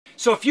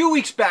So a few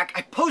weeks back,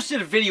 I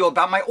posted a video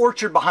about my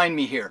orchard behind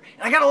me here,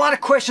 and I got a lot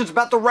of questions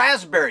about the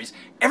raspberries.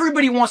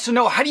 Everybody wants to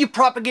know, how do you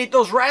propagate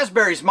those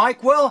raspberries,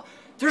 Mike? Well,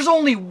 there's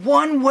only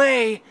one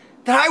way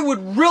that I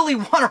would really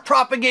want to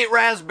propagate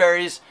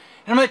raspberries,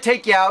 and I'm going to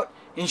take you out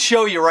and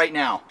show you right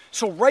now.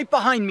 So right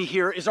behind me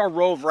here is our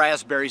row of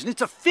raspberries, and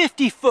it's a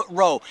 50-foot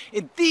row,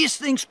 and these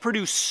things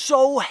produce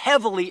so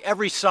heavily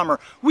every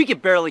summer, we can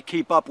barely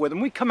keep up with them.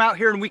 We come out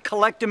here and we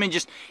collect them and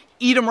just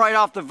eat them right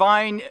off the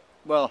vine.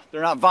 Well,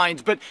 they're not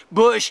vines, but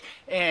bush,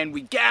 and we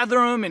gather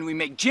them and we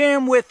make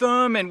jam with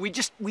them, and we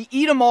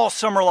eat them all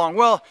summer long.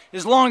 Well,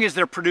 as long as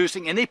they're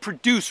producing, and they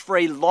produce for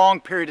a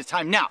long period of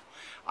time. Now,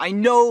 I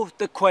know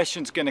the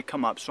question's gonna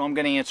come up, so I'm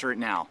gonna answer it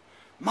now.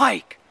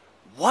 Mike,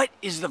 what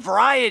is the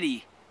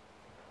variety?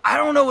 I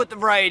don't know what the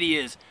variety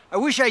is. I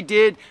wish I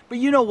did, but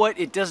you know what?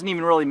 It doesn't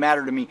even really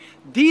matter to me.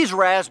 These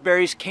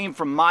raspberries came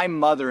from my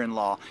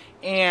mother-in-law,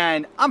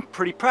 and I'm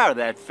pretty proud of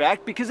that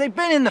fact because they've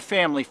been in the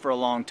family for a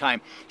long time.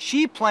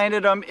 She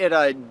planted them at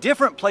a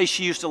different place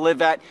she used to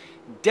live at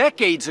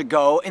decades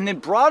ago, and then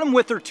brought them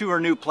with her to her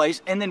new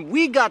place, and then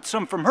we got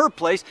some from her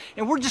place,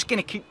 and we're just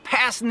gonna keep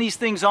passing these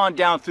things on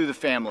down through the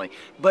family.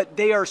 But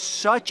they are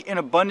such an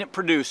abundant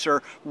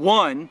producer,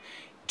 one.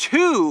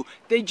 Two,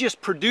 they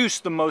just produce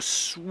the most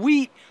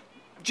sweet,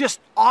 just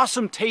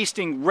awesome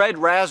tasting red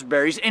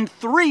raspberries. And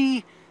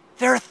three,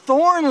 they're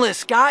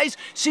thornless, guys.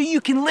 So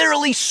you can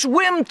literally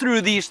swim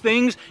through these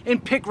things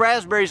and pick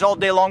raspberries all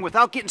day long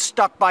without getting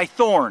stuck by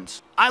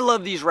thorns. I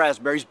love these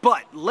raspberries,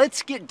 but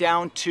let's get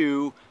down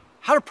to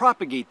how to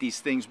propagate these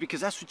things,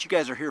 because that's what you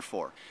guys are here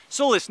for.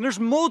 So listen,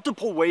 there's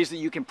multiple ways that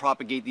you can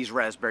propagate these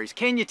raspberries.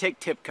 Can you take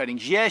tip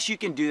cuttings? Yes, you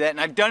can do that,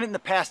 and I've done it in the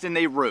past and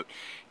they root.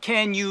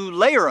 Can you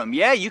layer them?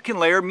 Yeah, you can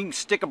layer them. You can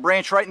stick a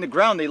branch right in the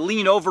ground. They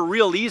lean over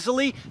real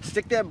easily.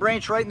 Stick that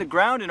branch right in the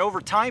ground, and over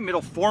time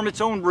it'll form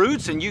its own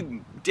roots, and you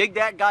can dig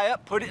that guy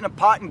up, put it in a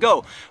pot and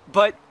go.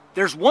 But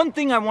there's one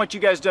thing I want you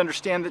guys to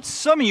understand that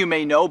some of you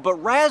may know, but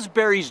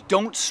raspberries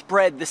don't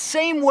spread the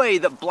same way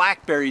that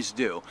blackberries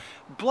do.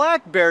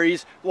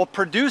 Blackberries will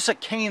produce a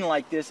cane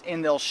like this,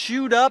 and they'll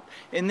shoot up,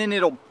 and then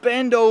it'll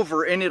bend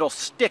over and it'll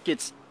stick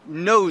its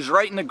nose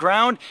right in the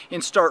ground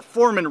and start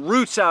forming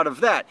roots out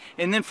of that.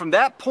 And then from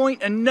that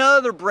point,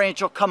 another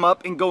branch will come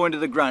up and go into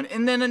the ground,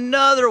 and then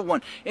another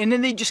one, and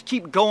then they just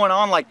keep going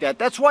on like that.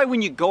 That's why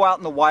when you go out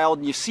in the wild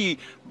and you see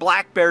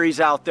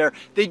blackberries out there,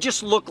 they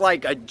just look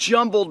like a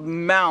jumbled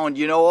mound,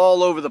 you know,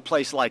 all over the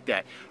place like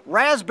that.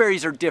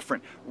 Raspberries are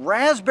different.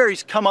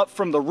 Raspberries come up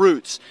from the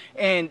roots,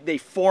 and they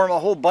form a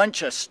whole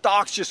bunch of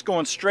stalks just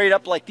going straight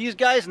up like these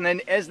guys, and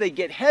then as they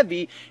get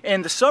heavy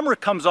and the summer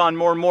comes on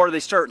more and more, they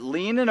start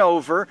leaning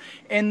over,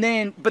 and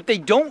then, but they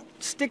don't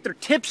stick their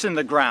tips in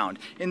the ground,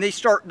 and they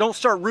don't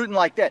start rooting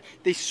like that.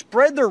 They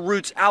spread their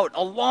roots out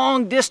a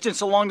long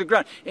distance along the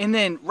ground, and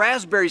then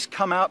raspberries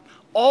come out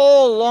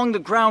all along the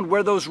ground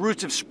where those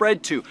roots have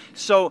spread to.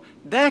 So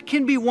that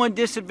can be one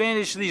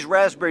disadvantage to these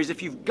raspberries.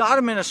 If you've got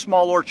them in a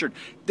small orchard,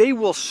 they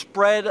will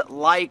spread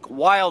like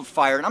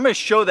wildfire, and I'm going to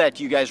show that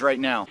to you guys right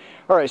now.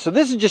 All right, so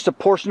this is just a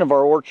portion of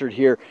our orchard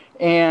here,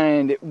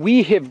 and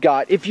we have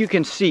got, if you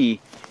can see,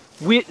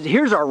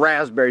 here's our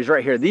raspberries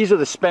right here. These are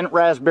the spent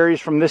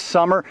raspberries from this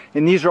summer,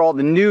 and these are all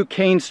the new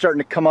canes starting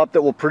to come up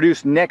that will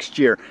produce next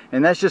year,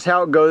 and that's just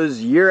how it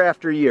goes year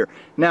after year.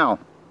 Now,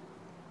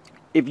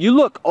 if you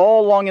look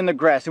all along in the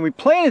grass, and we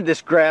planted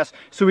this grass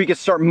so we could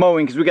start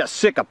mowing because we got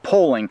sick of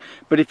pulling,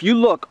 but if you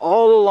look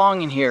all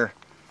along in here,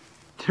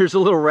 there's a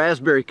little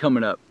raspberry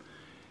coming up,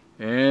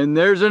 and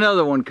there's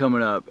another one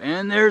coming up,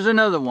 and there's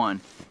another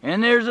one,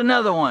 and there's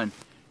another one,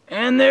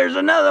 and there's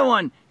another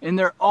one, and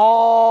they're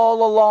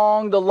all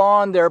along the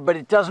lawn there, but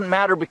it doesn't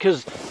matter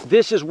because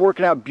this is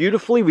working out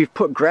beautifully. We've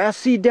put grass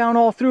seed down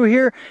all through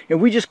here,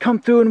 and we just come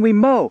through and we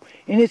mow,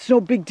 and it's no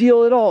big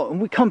deal at all,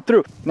 and we come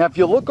through. Now, if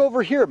you look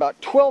over here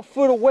about 12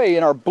 foot away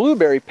in our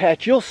blueberry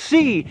patch, you'll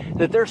see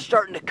that they're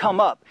starting to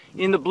come up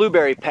in the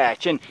blueberry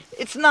patch, and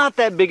it's not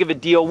that big of a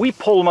deal. We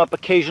pull them up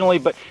occasionally,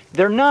 but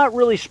they're not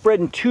really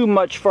spreading too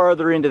much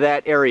farther into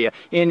that area,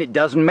 and it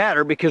doesn't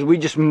matter because we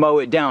just mow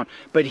it down.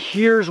 But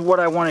here's what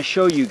I want to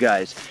show you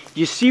guys.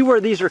 You see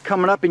where these are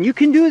coming up, and you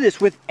can do this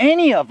with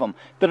any of them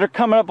that are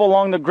coming up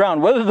along the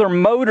ground, whether they're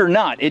mowed or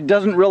not. It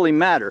doesn't really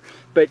matter.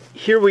 But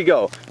here we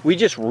go. We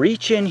just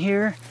reach in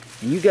here,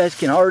 and you guys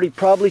can already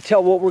probably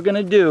tell what we're going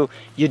to do.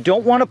 You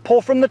don't want to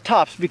pull from the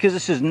tops because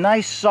this is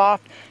nice,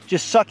 soft,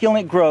 just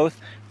succulent growth,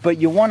 but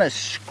you want to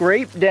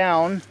scrape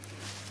down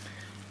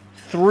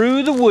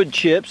through the wood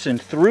chips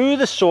and through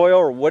the soil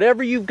or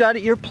whatever you've got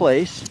at your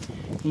place,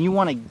 and you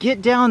want to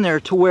get down there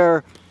to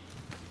where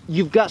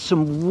you've got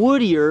some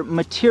woodier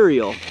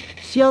material.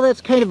 See how that's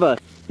kind of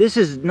this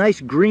is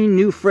nice green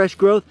new fresh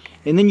growth,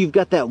 and then you've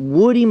got that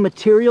woody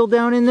material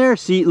down in there.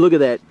 See, look at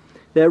that.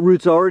 That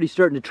root's already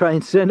starting to try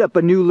and send up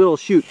a new little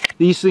shoot.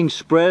 These things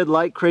spread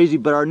like crazy,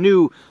 but our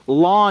new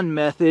lawn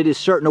method is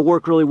starting to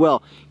work really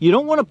well. You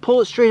don't want to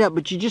pull it straight up,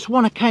 but you just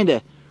want to kind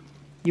of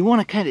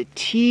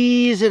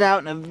tease it out,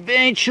 and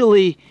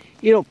eventually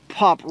it'll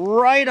pop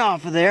right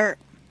off of there.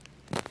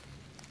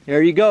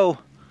 There you go.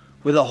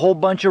 with a whole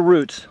bunch of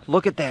roots.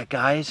 Look at that,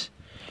 guys.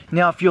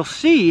 Now, if you'll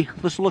see,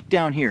 let's look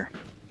down here.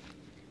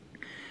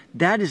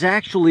 That is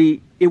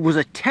actually, it was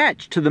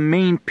attached to the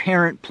main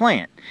parent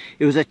plant.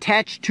 It was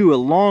attached to a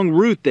long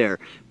root there,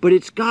 but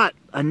it's got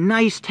a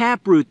nice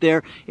taproot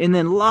there, and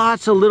then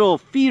lots of little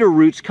feeder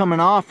roots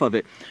coming off of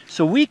it.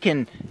 So we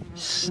can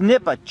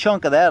snip a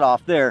chunk of that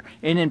off there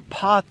and then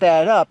pot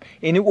that up,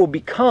 and it will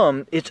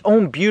become its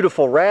own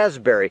beautiful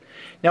raspberry.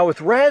 Now with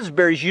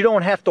raspberries, you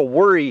don't have to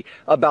worry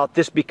about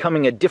this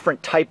becoming a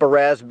different type of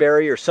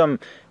raspberry or some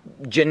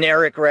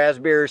generic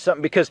raspberry or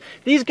something, because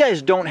these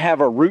guys don't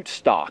have a root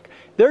stock.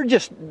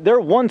 They're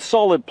one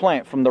solid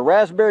plant from the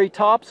raspberry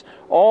tops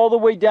all the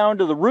way down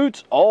to the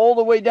roots, all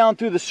the way down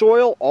through the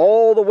soil,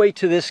 all the way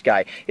to this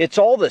guy. It's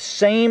all the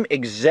same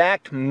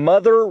exact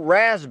mother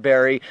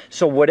raspberry.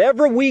 So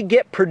whatever we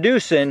get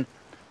producing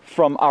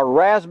from our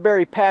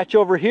raspberry patch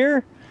over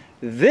here,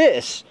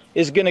 this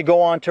is going to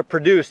go on to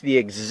produce the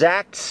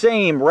exact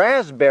same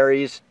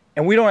raspberries,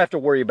 and we don't have to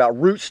worry about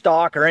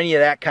rootstock or any of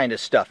that kind of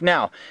stuff.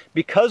 Now,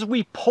 because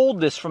we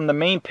pulled this from the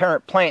main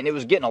parent plant and it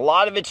was getting a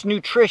lot of its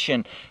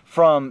nutrition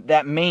from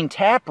that main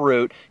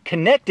taproot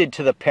connected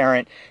to the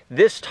parent,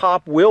 this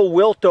top will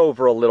wilt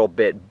over a little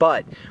bit,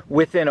 but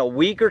within a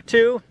week or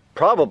two,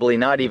 probably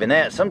not even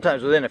that,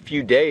 sometimes within a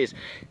few days,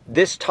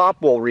 this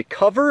top will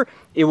recover.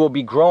 It will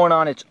be growing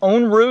on its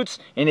own roots,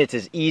 and it's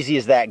as easy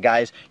as that,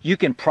 guys. You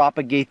can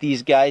propagate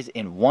these guys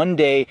in one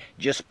day,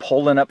 just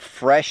pulling up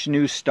fresh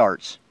new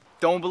starts.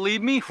 Don't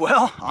believe me?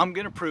 Well, I'm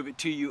gonna prove it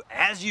to you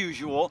as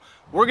usual.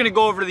 We're gonna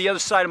go over to the other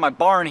side of my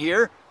barn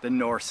here, the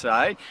north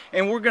side,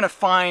 and we're gonna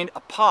find a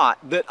pot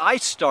that I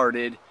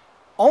started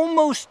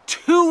almost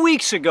 2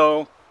 weeks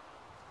ago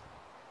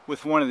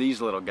with one of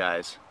these little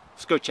guys.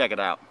 Let's go check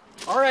it out.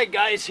 All right,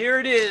 guys, here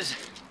it is.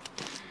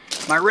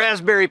 My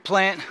raspberry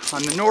plant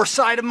on the north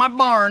side of my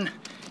barn.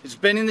 It's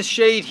been in the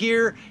shade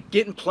here,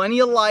 getting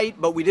plenty of light,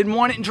 but we didn't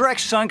want it in direct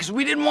sun because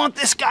we didn't want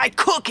this guy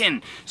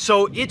cooking.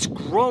 So it's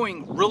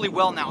growing really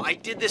well now. I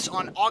did this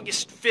on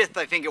August 5th,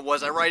 I think it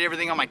was. I write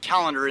everything on my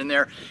calendar in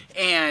there.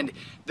 And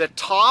the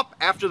top,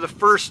 after the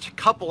first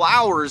couple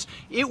hours,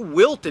 it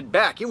wilted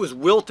back. It was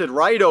wilted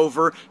right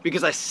over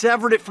because I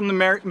severed it from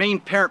the main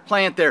parent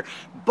plant there.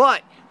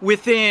 But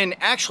within,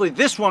 actually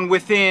this one,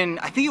 within,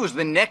 I think it was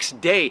the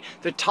next day,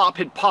 the top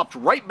had popped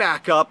right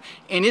back up,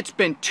 and it's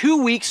been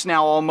 2 weeks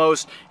now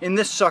almost, and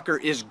this sucker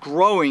is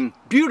growing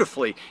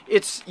beautifully.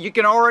 You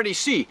can already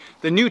see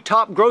the new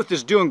top growth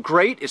is doing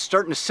great. It's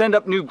starting to send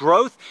up new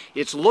growth.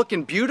 It's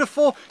looking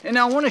beautiful. And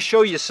now I want to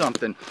show you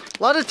something.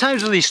 A lot of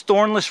times with these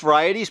thornless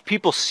varieties,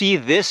 people see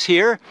this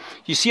here.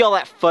 You see all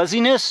that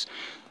fuzziness?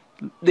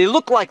 They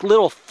look like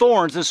little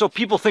thorns, and so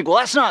people think, well,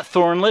 that's not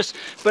thornless.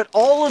 But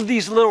all of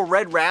these little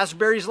red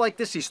raspberries like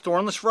this, these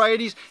thornless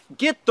varieties,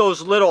 get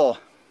those little,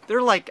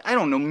 they're like, I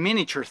don't know,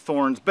 miniature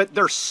thorns, but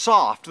they're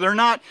soft. They're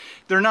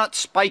not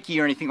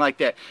spiky or anything like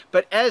that.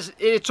 But as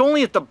it's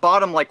only at the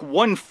bottom, like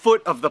 1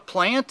 foot of the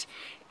plant,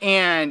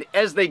 and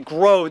as they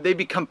grow, they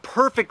become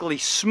perfectly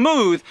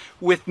smooth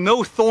with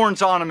no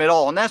thorns on them at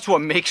all. And that's what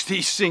makes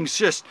these things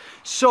just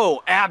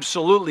so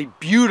absolutely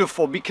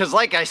beautiful, because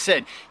like I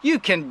said, you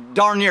can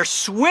darn near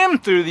swim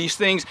through these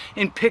things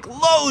and pick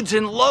loads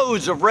and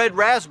loads of red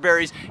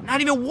raspberries, not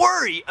even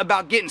worry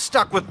about getting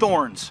stuck with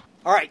thorns.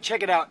 All right,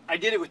 check it out. I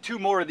did it with 2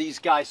 more of these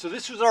guys. So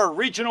this was our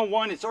original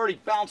one. It's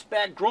already bounced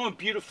back, growing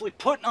beautifully,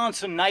 putting on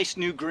some nice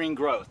new green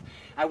growth.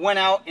 I went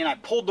out and I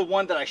pulled the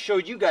one that I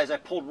showed you guys. I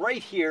pulled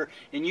right here,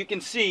 and you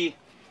can see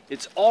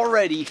it's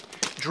already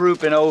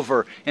drooping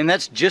over, and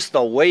that's just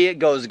the way it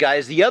goes,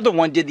 guys. The other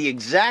one did the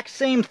exact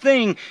same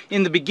thing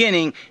in the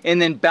beginning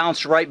and then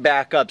bounced right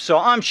back up. So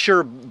I'm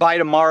sure by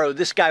tomorrow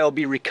this guy will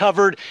be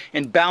recovered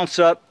and bounce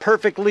up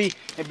perfectly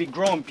and be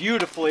growing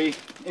beautifully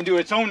into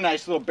its own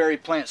nice little berry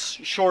plant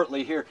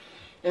shortly here.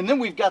 And then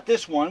we've got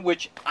this one,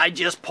 which I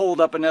just pulled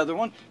up another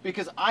one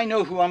because I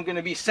know who I'm going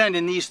to be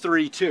sending these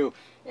 3 to.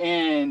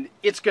 And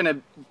it's going to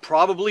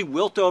probably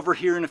wilt over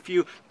here in a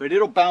few, but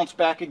it'll bounce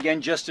back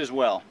again just as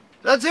well.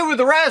 That's it with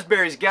the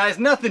raspberries, guys.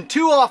 Nothing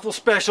too awful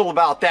special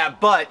about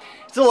that, but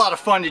it's a lot of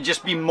fun to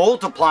just be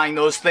multiplying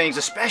those things,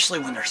 especially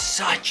when they're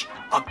such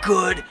a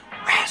good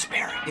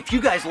raspberry. If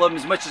you guys love them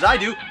as much as I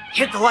do,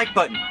 hit the like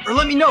button, or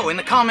let me know in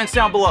the comments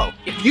down below.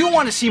 If you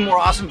want to see more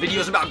awesome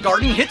videos about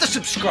gardening, hit the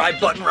subscribe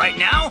button right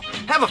now.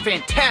 Have a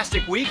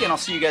fantastic week, and I'll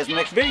see you guys in the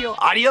next video.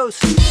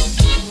 Adios.